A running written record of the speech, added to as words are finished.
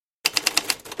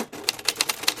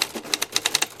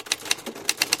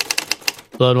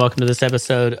Hello and welcome to this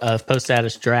episode of Post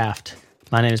Status Draft.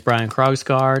 My name is Brian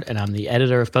Krogsgaard and I'm the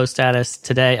editor of Post Status.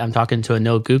 Today I'm talking to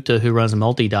Anil Gupta who runs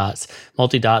Multidots.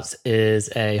 Multidots is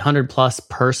a 100-plus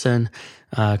person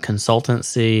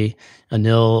consultancy.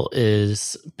 Anil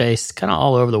is based kind of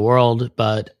all over the world,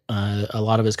 but a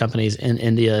lot of his companies in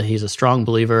India. He's a strong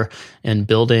believer in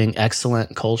building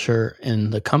excellent culture in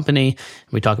the company.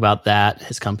 We talk about that,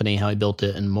 his company, how he built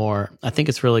it, and more. I think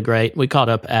it's really great. We caught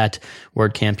up at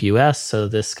WordCamp US, so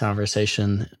this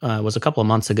conversation was a couple of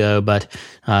months ago, but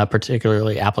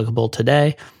particularly applicable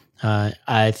today.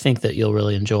 I think that you'll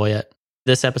really enjoy it.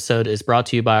 This episode is brought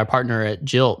to you by our partner at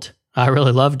Jilt. I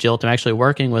really love Jilt. I'm actually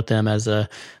working with them as a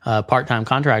part-time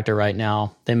contractor right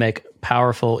now. They make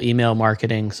powerful email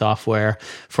marketing software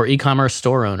for e-commerce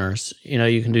store owners. You know,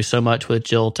 you can do so much with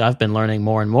Jilt. I've been learning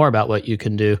more and more about what you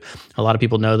can do. A lot of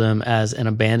people know them as an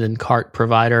abandoned cart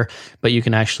provider, but you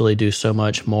can actually do so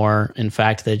much more. In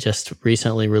fact, they just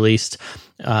recently released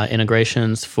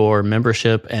integrations for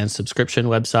membership and subscription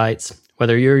websites.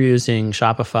 Whether you're using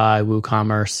Shopify,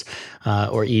 WooCommerce,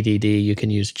 or EDD, you can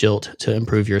use Jilt to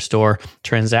improve your store.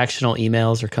 Transactional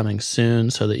emails are coming soon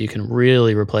so that you can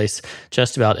really replace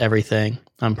just about everything.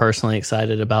 I'm personally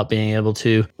excited about being able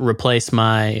to replace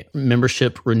my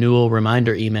membership renewal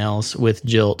reminder emails with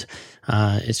Jilt.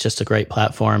 It's just a great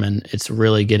platform and it's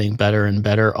really getting better and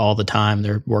better all the time.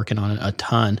 They're working on it a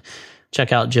ton.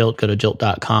 Check out Jilt, go to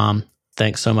jilt.com.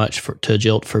 Thanks so much to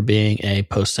Jilt for being a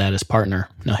Post Status partner.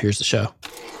 Now here's the show.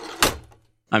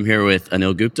 I'm here with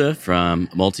Anil Gupta from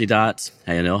Multidots.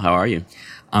 Hey Anil, how are you?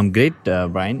 I'm great,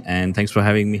 Brian, and thanks for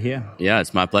having me here. Yeah,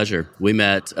 it's my pleasure. We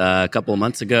met a couple of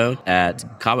months ago at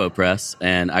Cabo Press,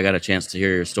 and I got a chance to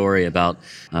hear your story about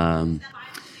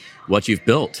what you've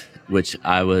built, which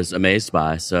I was amazed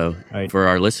by. So For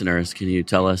our listeners, can you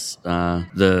tell us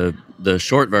the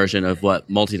short version of what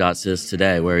Multidots is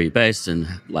today? Where are you based and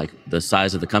like the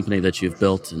size of the company that you've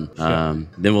built? And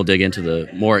then we'll dig into the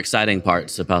more exciting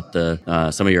parts about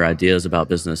some of your ideas about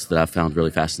business that I've found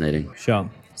really fascinating. Sure.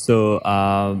 So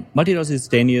Multidots is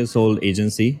 10 years old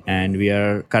agency, and we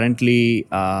are currently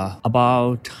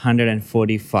about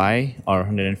 145 or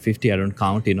 150. I don't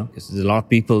count, because there's a lot of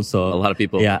people. So a lot of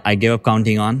people. Yeah, I gave up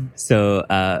counting on. So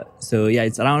yeah,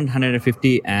 it's around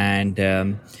 150,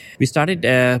 and we started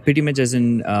pretty much as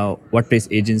an WordPress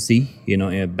agency,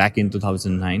 back in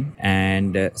 2009,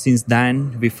 and since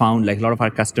then we found like a lot of our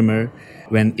customer,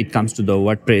 when it comes to the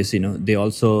WordPress, they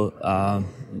also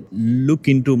look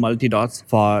into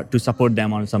Multidots to support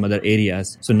them on some other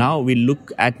areas. So now we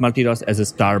look at Multidots as a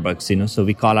Starbucks, so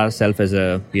we call ourselves as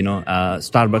a,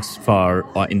 Starbucks for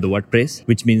in the WordPress,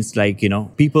 which means like,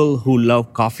 people who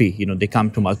love coffee, they come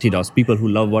to Multidots. People who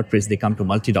love WordPress, they come to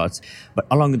Multidots. But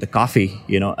along with the coffee,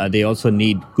 they also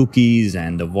need cookies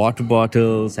and the water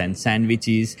bottles and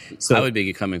sandwiches. So I would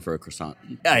be coming for a croissant.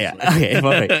 Yeah. Okay,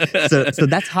 perfect. So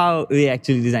that's how we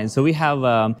actually design. So we have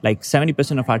like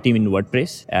 70% of our team in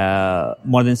WordPress.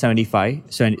 More than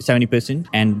 70%.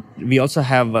 And we also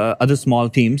have other small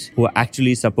teams who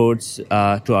actually supports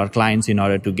to our clients in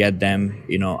order to get them,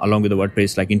 along with the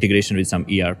WordPress, like integration with some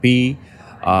ERP,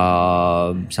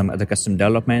 some other custom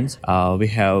developments. We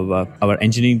have our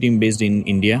engineering team based in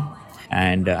India.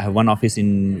 And I have one office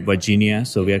in Virginia,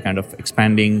 so we are kind of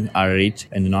expanding our reach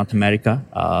in North America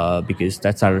because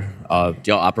that's our.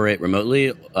 Do y'all operate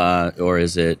remotely, or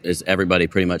is everybody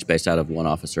pretty much based out of one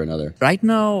office or another? Right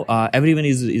now, everyone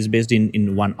is based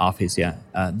in one office. Yeah,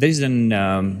 there is an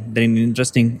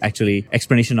interesting actually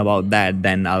explanation about that.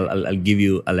 Then I'll give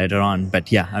you later on.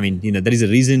 But yeah, I mean, there is a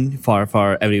reason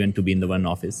for everyone to be in the one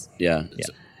office. Yeah.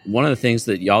 So one of the things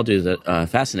that y'all do that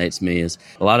fascinates me is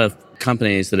a lot of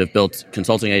companies that have built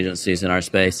consulting agencies in our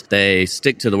space, they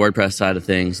stick to the WordPress side of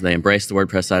things, they embrace the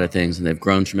WordPress side of things, and they've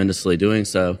grown tremendously doing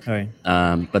so. Right.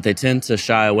 But they tend to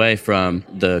shy away from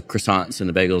the croissants and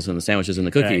the bagels and the sandwiches and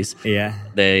the cookies. Right. Yeah.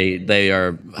 They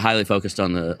are highly focused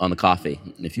on the coffee,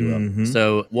 if you will. Mm-hmm.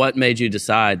 So what made you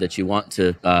decide that you want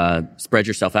to spread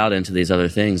yourself out into these other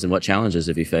things, and what challenges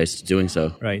have you faced doing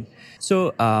so? Right.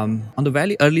 So on the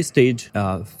very early stage,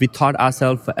 we thought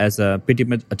ourselves as a pretty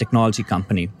much a technology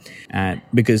company,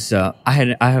 because I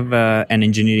have an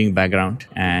engineering background,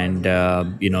 and a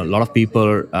lot of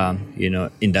people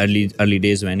in the early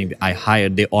days when I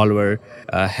hired, they all were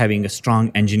having a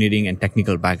strong engineering and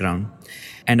technical background.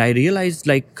 And I realized,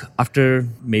 like, after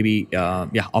maybe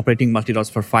operating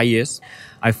Multidots for 5 years,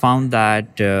 I found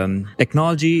that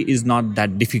technology is not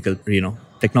that difficult,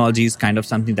 technology is kind of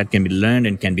something that can be learned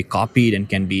and can be copied and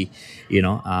can be,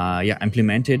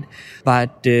 implemented.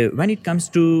 But when it comes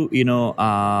to,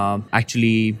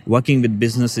 actually working with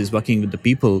businesses, working with the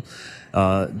people,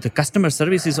 the customer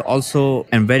service is also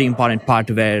a very important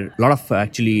part where a lot of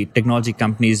actually technology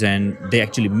companies and they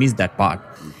actually miss that part.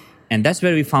 And that's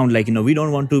where we found, we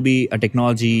don't want to be a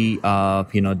technology,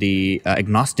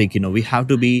 agnostic. We have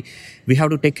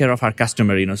to take care of our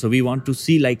customer. So we want to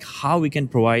see how we can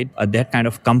provide that kind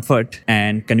of comfort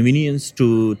and convenience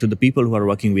to the people who are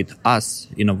working with us.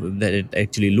 That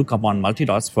actually look upon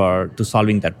Multidots to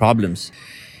solving their problems.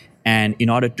 And in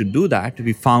order to do that,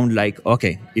 we found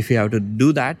if we have to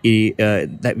do that,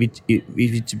 which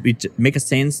make a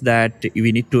sense that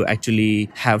we need to actually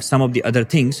have some of the other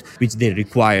things which they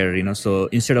require. So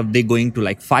instead of they going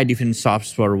to 5 different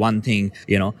shops for one thing,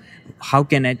 how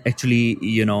can it actually,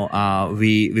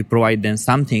 we provide them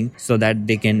something so that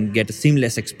they can get a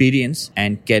seamless experience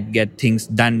and get things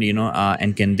done,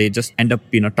 and can they just end up,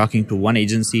 talking to one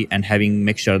agency and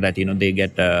make sure that, they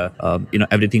get,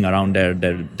 everything around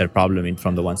their problem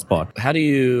from the one spot. How do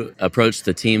you approach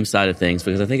the team side of things?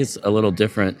 Because I think it's a little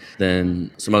different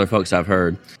than some other folks I've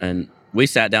heard. And we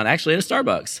sat down actually in a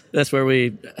Starbucks. That's where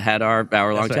we had our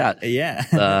hour-long chat.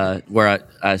 Yeah. Where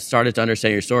I started to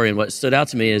understand your story. And what stood out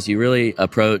to me is you really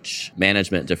approach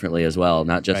management differently as well,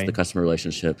 not just the customer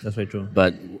relationship. That's very true.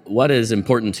 But what is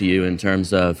important to you in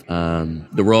terms of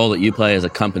the role that you play as a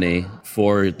company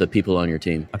for the people on your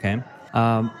team? Okay.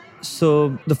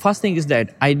 So the first thing is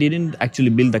that I didn't actually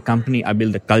build the company. I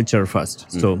built the culture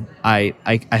first. So I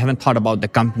haven't thought about the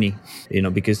company,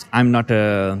 because I'm not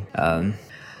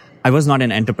I was not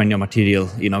an entrepreneur material,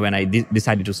 when I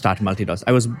decided to start Multidots.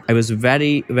 I was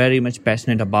very, very much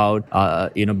passionate about,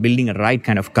 building a right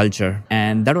kind of culture.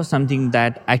 And that was something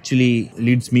that actually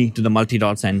leads me to the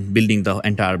Multidots and building the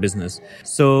entire business.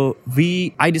 So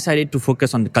I decided to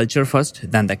focus on the culture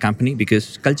first, then the company,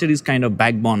 because culture is kind of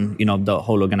backbone, of the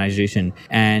whole organization.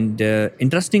 And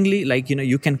interestingly,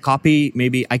 you can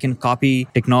maybe I can copy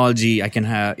technology. I can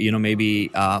have,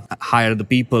 hire the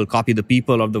people, copy the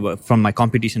people from my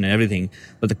competition and everything,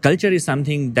 but the culture is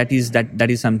something that is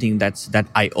something that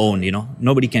I own.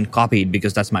 Nobody can copy it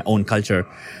because that's my own culture.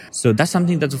 So that's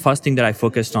the first thing that I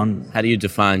focused on. How do you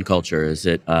define culture? Is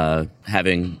it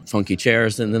having funky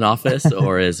chairs in an office,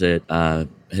 or is it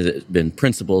has it been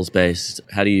principles based?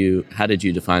 How did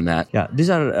you define that? Yeah,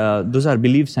 those are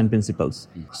beliefs and principles.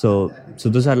 So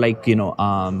those are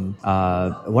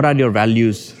what are your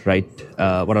values, right?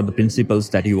 What are the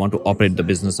principles that you want to operate the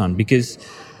business on? Because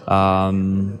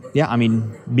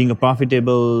being a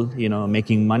profitable,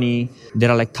 making money,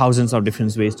 there are thousands of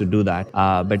different ways to do that.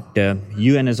 But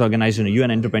you and as organization, you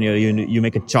an entrepreneur, you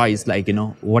make a choice,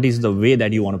 what is the way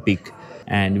that you want to pick?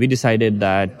 And we decided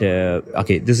that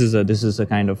this is a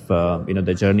kind of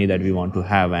the journey that we want to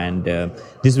have, and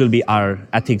this will be our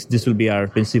ethics, this will be our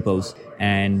principles.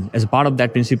 And as a part of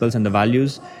that principles and the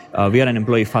values, we are an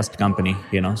employee first company,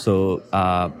 so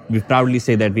we proudly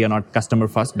say that we are not customer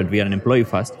first, but we are an employee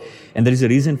first. And there is a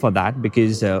reason for that,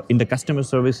 because in the customer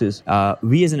services,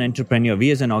 we as an entrepreneur,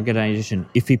 we as an organization,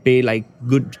 if we pay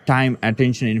good time,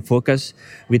 attention and focus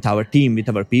with our team, with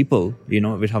our people,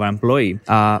 with our employee,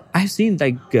 I've seen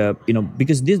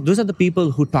because those are the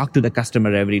people who talk to the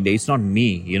customer every day. It's not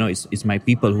me, it's my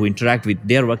people who interact with,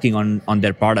 they're working on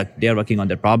their product, they're working on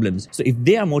their problems. So if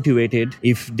they are motivated,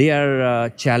 if they are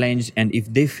challenged, and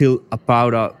if they feel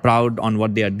proud on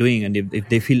what they are doing, and if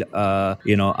they feel,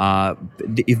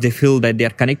 if they feel that they are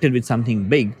connected with something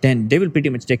big, then they will pretty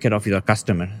much take care of your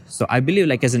customer. So I believe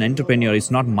as an entrepreneur,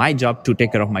 it's not my job to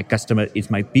take care of my customer. It's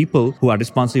my people who are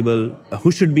responsible,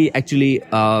 who should be actually,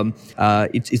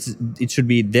 it should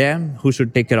be them who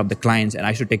should take care of the clients, and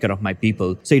I should take care of my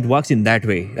people. So it works in that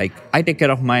way. I take care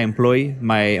of my employee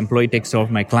takes care of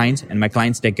my clients, and my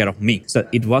clients take care of me. So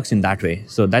it works in that way.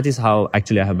 So that is how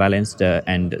actually I have balanced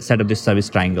and set up this service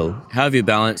triangle. How have you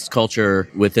balanced culture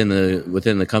within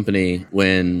the company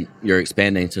when you're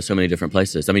expanding to so many different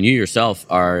places? I mean, you yourself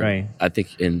are, right, I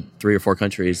think, in 3 or 4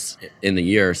 countries in the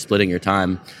year, splitting your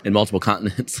time in multiple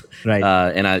continents. Right.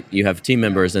 And you have team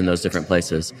members in those different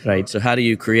places. Right. So how do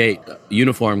you create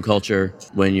uniform culture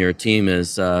when your team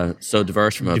is so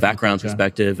diverse from a background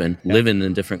perspective and living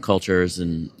in different cultures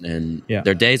and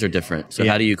their days are different? So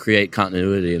how do you create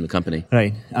continuity in the company?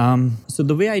 Right. So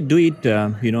the way I do it,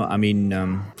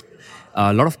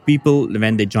 a lot of people,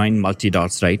 when they join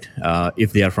Multidots, right,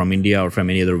 if they are from India or from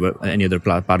any other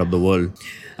part of the world,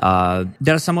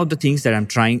 there are some of the things that I'm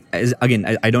trying.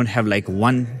 Again, I don't have like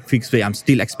one fixed way. I'm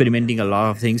still experimenting a lot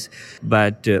of things.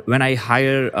 But when I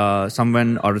hire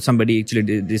someone or somebody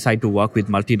actually decide to work with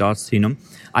Multidots,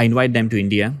 I invite them to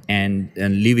India and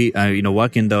live,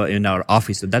 work in our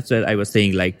office. So that's where I was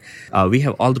saying, like, we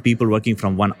have all the people working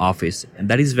from one office, and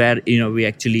that is where we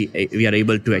are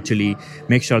able to actually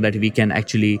make sure that we can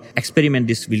actually experiment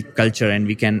this with culture, and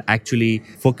we can actually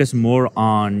focus more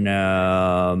on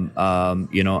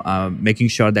making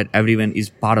sure that everyone is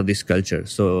part of this culture.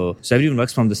 So everyone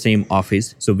works from the same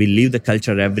office. So we live the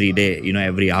culture every day,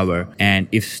 every hour. And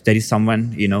if there is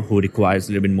someone who requires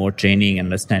a little bit more training and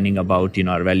understanding about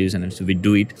our values, and so we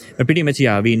do it. But pretty much,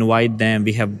 we invite them.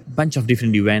 We have a bunch of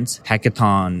different events,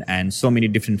 hackathon, and so many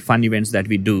different fun events that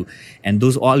we do. And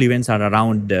those all events are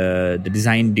around the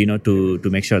design, to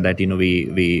make sure that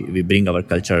we bring our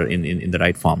culture in the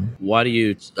right form. Why do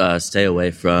you stay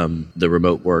away from the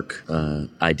remote work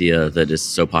idea that is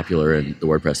so popular in the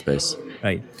WordPress space?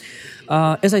 Right.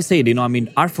 As I said,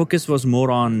 our focus was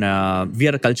more on, we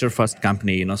are a culture first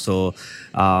company, so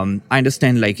I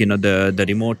understand the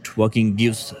remote working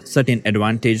gives certain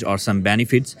advantage or some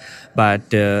benefits,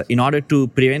 but in order to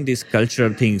prevent these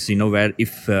cultural things, where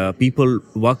if people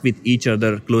work with each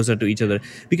other, closer to each other,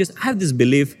 because I have this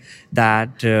belief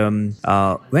that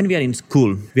when we are in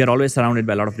school, we are always surrounded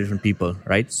by a lot of different people,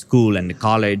 right? School and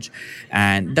college,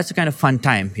 and that's a kind of fun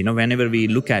time, whenever we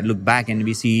look back and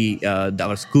we see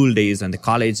our school days and the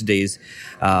college days,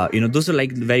 those are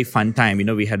like very fun time.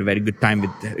 We had a very good time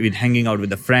with hanging out with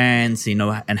the friends,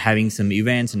 and having some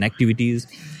events and activities.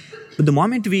 But the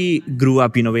moment we grew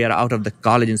up, we are out of the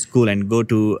college and school and go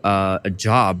to a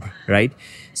job, right?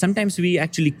 Sometimes we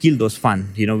actually kill those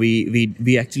fun.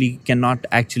 We actually cannot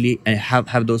actually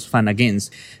have those fun again.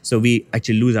 So we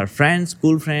actually lose our friends,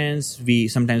 school friends. We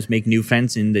sometimes make new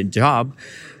friends in the job.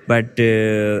 But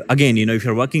again, if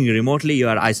you're working remotely, you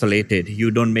are isolated.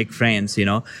 You don't make friends,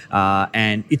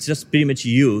 and it's just pretty much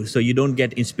you. So you don't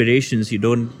get inspirations. You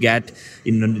don't get,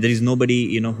 there is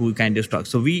nobody, who can just talk.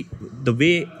 So the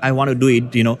way I want to do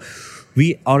it,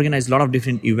 we organize a lot of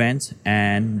different events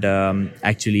and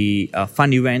actually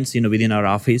fun events, within our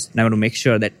office. And I want to make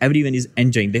sure that everyone is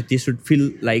enjoying, that they should feel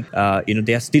like,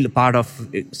 they are still a part of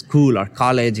school or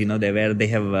college, where they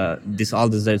have all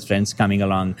these friends coming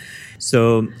along.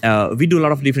 So we do a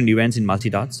lot of different events in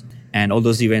Multidots. And all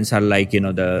those events are like,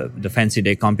 the fancy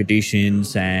day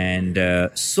competitions and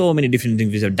so many different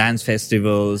things. We have dance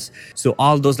festivals. So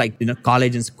all those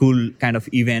college and school kind of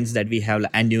events that we have,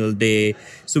 like annual day.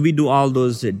 So we do all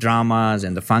those dramas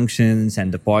and the functions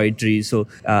and the poetry. So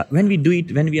when we do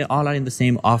it, when we all are in the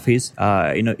same office,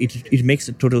 it makes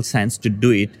a total sense to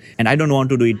do it. And I don't want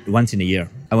to do it once in a year.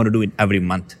 I want to do it every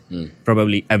month,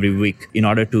 probably every week, in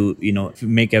order to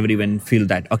make everyone feel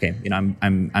that okay,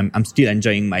 I'm still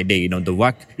enjoying my day. The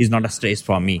work is not a stress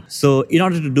for me. So in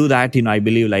order to do that, I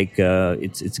believe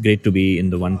it's great to be in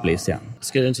the one place. Yeah. Let's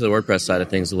get into the WordPress side of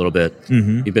things a little bit.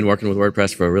 Mm-hmm. You've been working with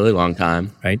WordPress for a really long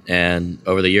time, right? And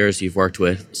over the years, you've worked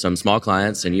with some small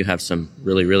clients, and you have some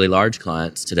really, really large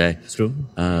clients today. It's true.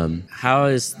 How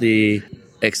has the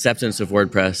acceptance of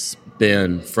WordPress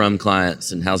been from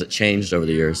clients, and how's it changed over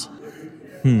the years?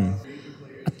 I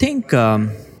think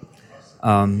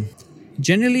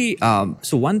generally,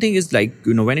 so one thing is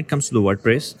when it comes to the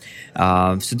WordPress,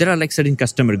 so there are certain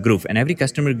customer group, and every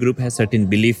customer group has certain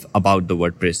belief about the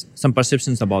WordPress, some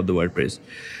perceptions about the WordPress.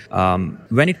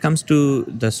 When it comes to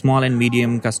the small and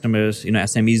medium customers,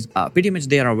 SMEs, pretty much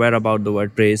they are aware about the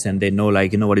WordPress, and they know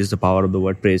what is the power of the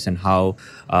WordPress and how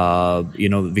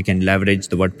we can leverage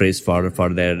the WordPress for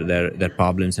their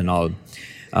problems and all.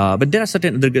 But there are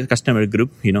certain other customer group,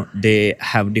 they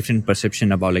have different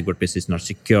perception about WordPress is not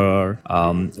secure,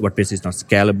 WordPress is not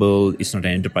scalable, it's not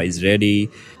enterprise ready.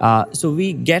 So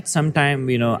we get sometime,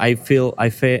 I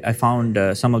found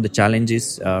some of the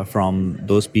challenges from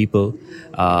those people.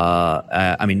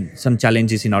 Some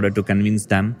challenges in order to convince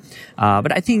them.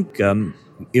 But I think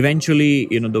eventually,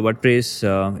 the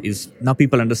WordPress is now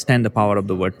people understand the power of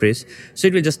the WordPress. So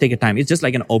it will just take a time. It's just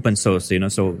like an open source,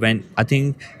 So when I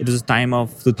think it was the time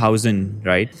of 2000,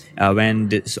 right? When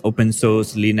this open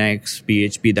source, Linux,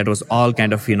 PHP, that was all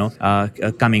kind of,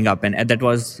 coming up. And at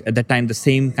that time, the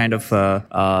same kind of,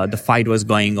 the fight was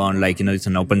going on. It's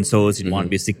an open source. It won't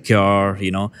be secure,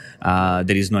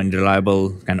 there is no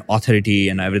reliable kind of authority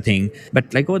and everything.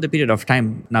 But over the period of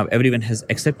time, now everyone has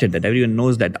accepted that. Everyone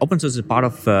knows that open source is part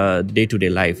of the day-to-day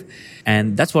life,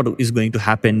 and that's what is going to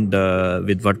happen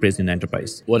with WordPress in the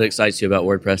enterprise. What excites you about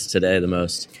WordPress today the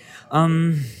most?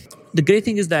 the great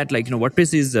thing is that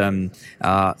WordPress is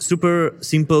super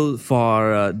simple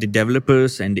for the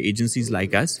developers and the agencies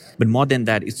like us. But more than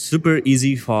that, it's super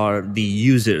easy for the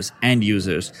end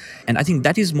users. And I think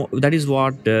that is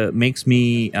what makes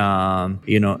me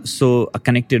so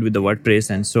connected with the WordPress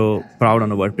and so proud on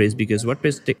the WordPress, because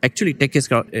WordPress actually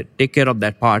take care of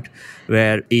that part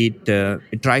where it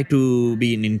try to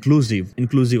be inclusive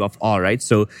of all, right?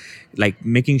 So like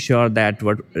making sure that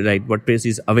WordPress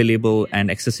is available and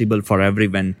accessible for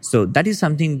everyone. So that is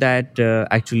something that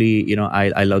actually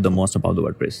I love the most about the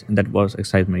WordPress, and that was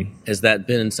excites me. Has that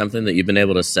been something that you've been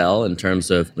able to sell in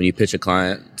terms of when you pitch a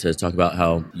client to talk about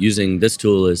how using this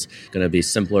tool is going to be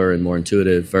simpler and more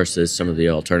intuitive versus some of the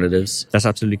alternatives? That's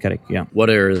absolutely correct. Yeah. What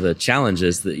are the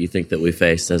challenges that you think that we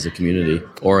face as a community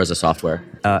or as a software?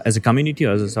 As a community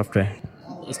or as a software?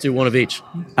 Let's do one of each.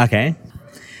 Okay.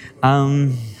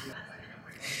 In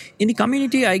the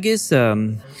community, I guess,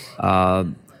 what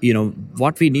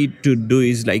we need to do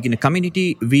is like in a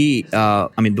community, the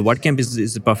WordCamp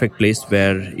is the perfect place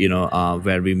where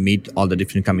we meet all the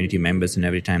different community members and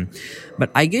every time. But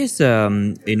I guess,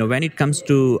 when it comes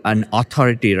to an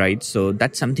authority, right? So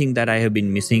that's something that I have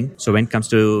been missing. So when it comes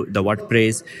to the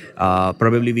WordPress,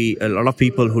 probably a lot of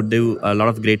people who do a lot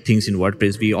of great things in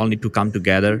WordPress, we all need to come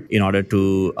together in order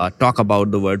to talk about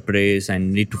the WordPress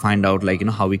and need to find out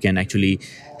how we can actually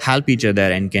help each other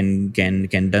and can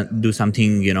do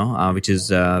something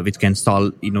which can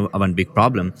solve one big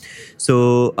problem.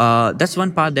 So that's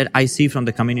one part that I see from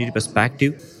the community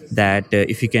perspective, that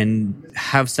if you can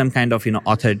have some kind of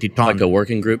authority tone, like a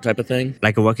working group type of thing,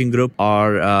 like a working group,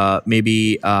 or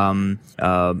maybe when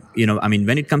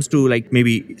it comes to like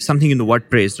maybe something in the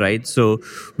WordPress, right? So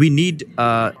we need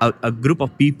a group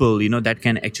of people that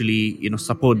can actually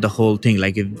support the whole thing.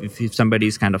 Like if somebody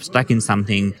is kind of stuck in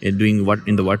something doing what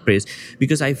in the WordPress,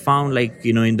 because I found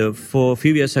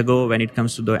few years ago when it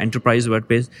comes to the enterprise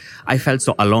WordPress, I felt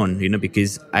so alone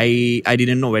because I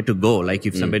didn't know where to go. Like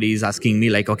if somebody is asking me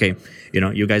like, okay,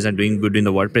 you guys are doing good in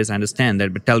the WordPress, I understand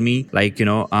that, but tell me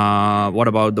what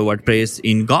about the WordPress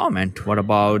in government? What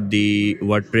about the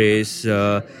WordPress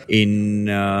in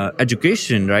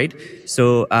education, right?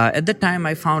 So at that time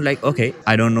I found like, okay,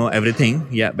 I don't know everything,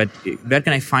 but where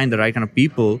can I find the right kind of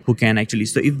people who can actually,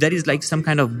 so if there is like some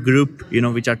kind of group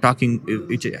which are talking,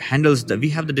 which handles we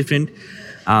have the different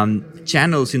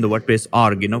channels in the WordPress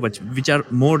org, which are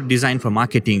more designed for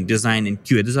marketing, design, and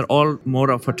QA. These are all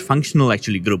more of a functional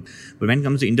actually group. But when it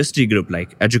comes to industry group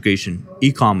like education,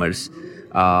 e-commerce,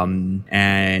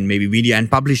 and maybe media and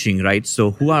publishing, right?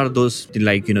 So who are those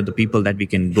the people that we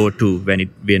can go to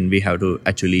when we have to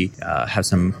actually have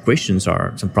some questions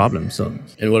or some problems? So,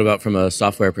 and what about from a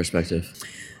software perspective?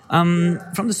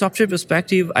 From the software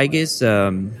perspective, I guess.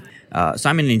 So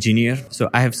I'm an engineer, so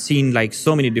I have seen like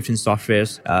so many different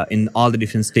softwares in all the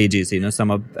different stages.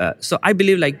 So I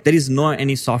believe like there is no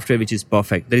any software which is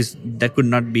perfect. There could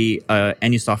not be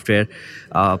any software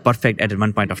perfect at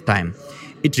one point of time.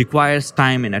 It requires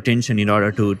time and attention in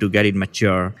order to get it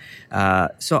mature.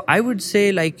 So I would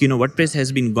say WordPress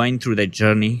has been going through that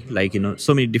journey.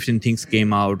 So many different things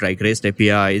came out, like REST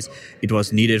APIs. It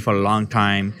was needed for a long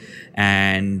time.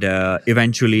 And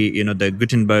eventually, the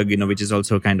Gutenberg, which is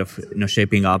also kind of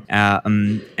shaping up,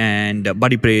 and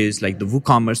BuddyPress, like the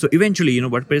WooCommerce. So eventually,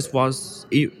 WordPress was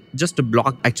just a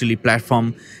blog actually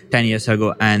platform 10 years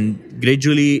ago, and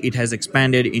gradually it has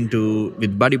expanded into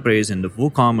with BuddyPress and the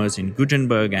WooCommerce and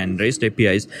Gutenberg and REST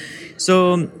APIs.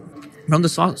 So from the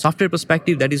software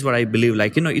perspective, that is what I believe.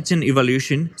 It's an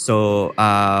evolution. So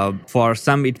for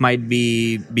some it might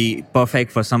be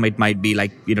perfect. For some it might be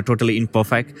totally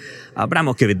imperfect. But I'm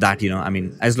okay with that.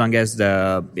 As long as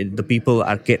the people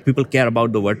care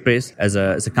about the WordPress as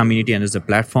a community and as a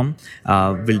platform,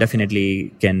 we'll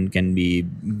definitely can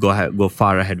go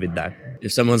far ahead with that.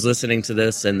 If someone's listening to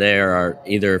this and they are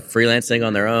either freelancing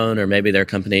on their own, or maybe their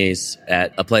company's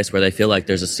at a place where they feel like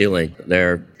there's a ceiling,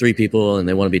 they're 3 people and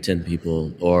they want to be 10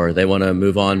 people, or they want to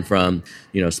move on from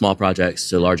small projects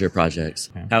to larger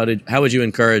projects. Yeah. How would you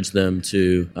encourage them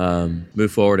to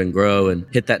move forward and grow and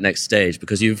hit that next stage?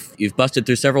 Because you've busted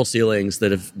through several ceilings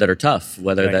that are tough,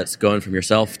 whether right. that's going from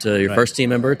yourself to your first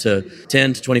team member to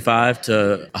 10 to 25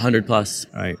 to 100 plus.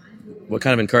 Right. What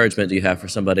kind of encouragement do you have for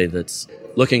somebody that's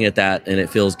looking at that and it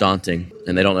feels daunting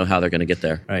and they don't know how they're going to get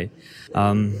there? Right.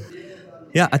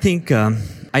 I think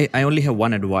I only have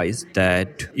one advice,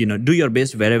 that do your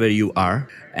best wherever you are,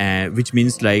 which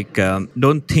means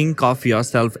don't think of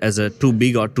yourself as a too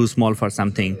big or too small for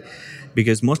something.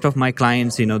 Because most of my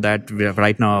clients, that we have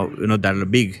right now, that are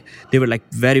big, they were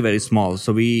very, very small.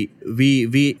 So we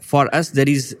for us, there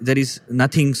is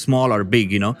nothing small or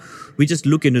big, we just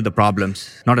look into the problems,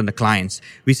 not in the clients.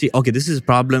 We see, okay, this is a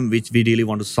problem which we really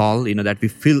want to solve, that we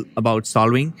feel about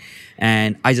solving.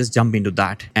 And I just jump into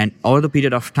that. And over the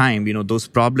period of time, those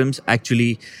problems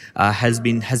actually has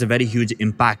a very huge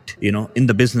impact, in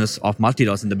the business of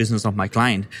Multidots, in the business of my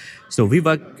client. So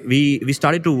we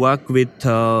started to work with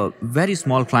very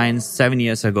small clients 7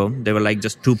 years ago. They were like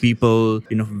just 2 people,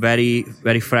 very,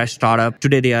 very fresh startup.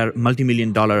 Today they are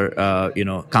multi-million-dollar,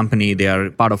 company. They are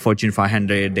part of Fortune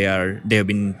 500. They have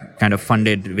been kind of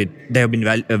funded with, they have been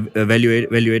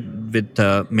evaluated with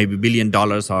maybe $1 billion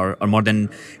or more than,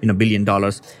 $1 billion.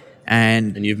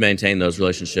 And you've maintained those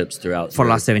relationships throughout for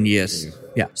last 7 years. Mm-hmm.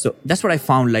 Yeah. So that's what I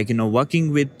found,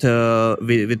 working with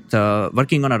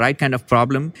working on a right kind of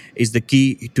problem is the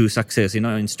key to success.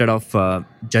 Instead of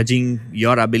judging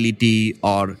your ability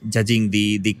or judging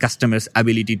the customer's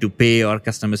ability to pay or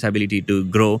customer's ability to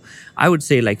grow, I would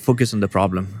say focus on the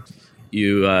problem.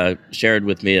 You shared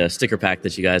with me a sticker pack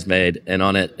that you guys made, and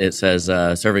on it says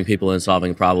serving people and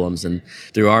solving problems. And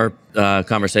through our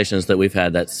conversations that we've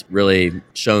had, that's really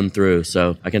shown through.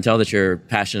 So I can tell that you're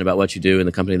passionate about what you do and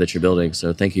the company that you're building.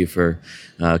 So thank you for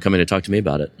coming to talk to me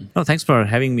about it. Oh, thanks for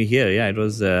having me here. Yeah, it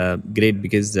was great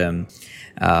because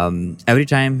every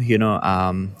time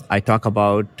I talk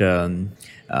about.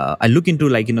 I look into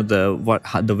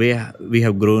the way we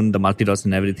have grown the Multidots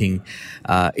and everything.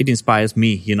 It inspires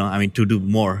me, to do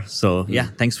more. So yeah,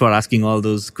 thanks for asking all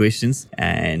those questions,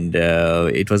 and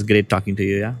it was great talking to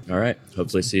you. Yeah. All right.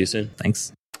 Hopefully see you soon.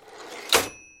 Thanks.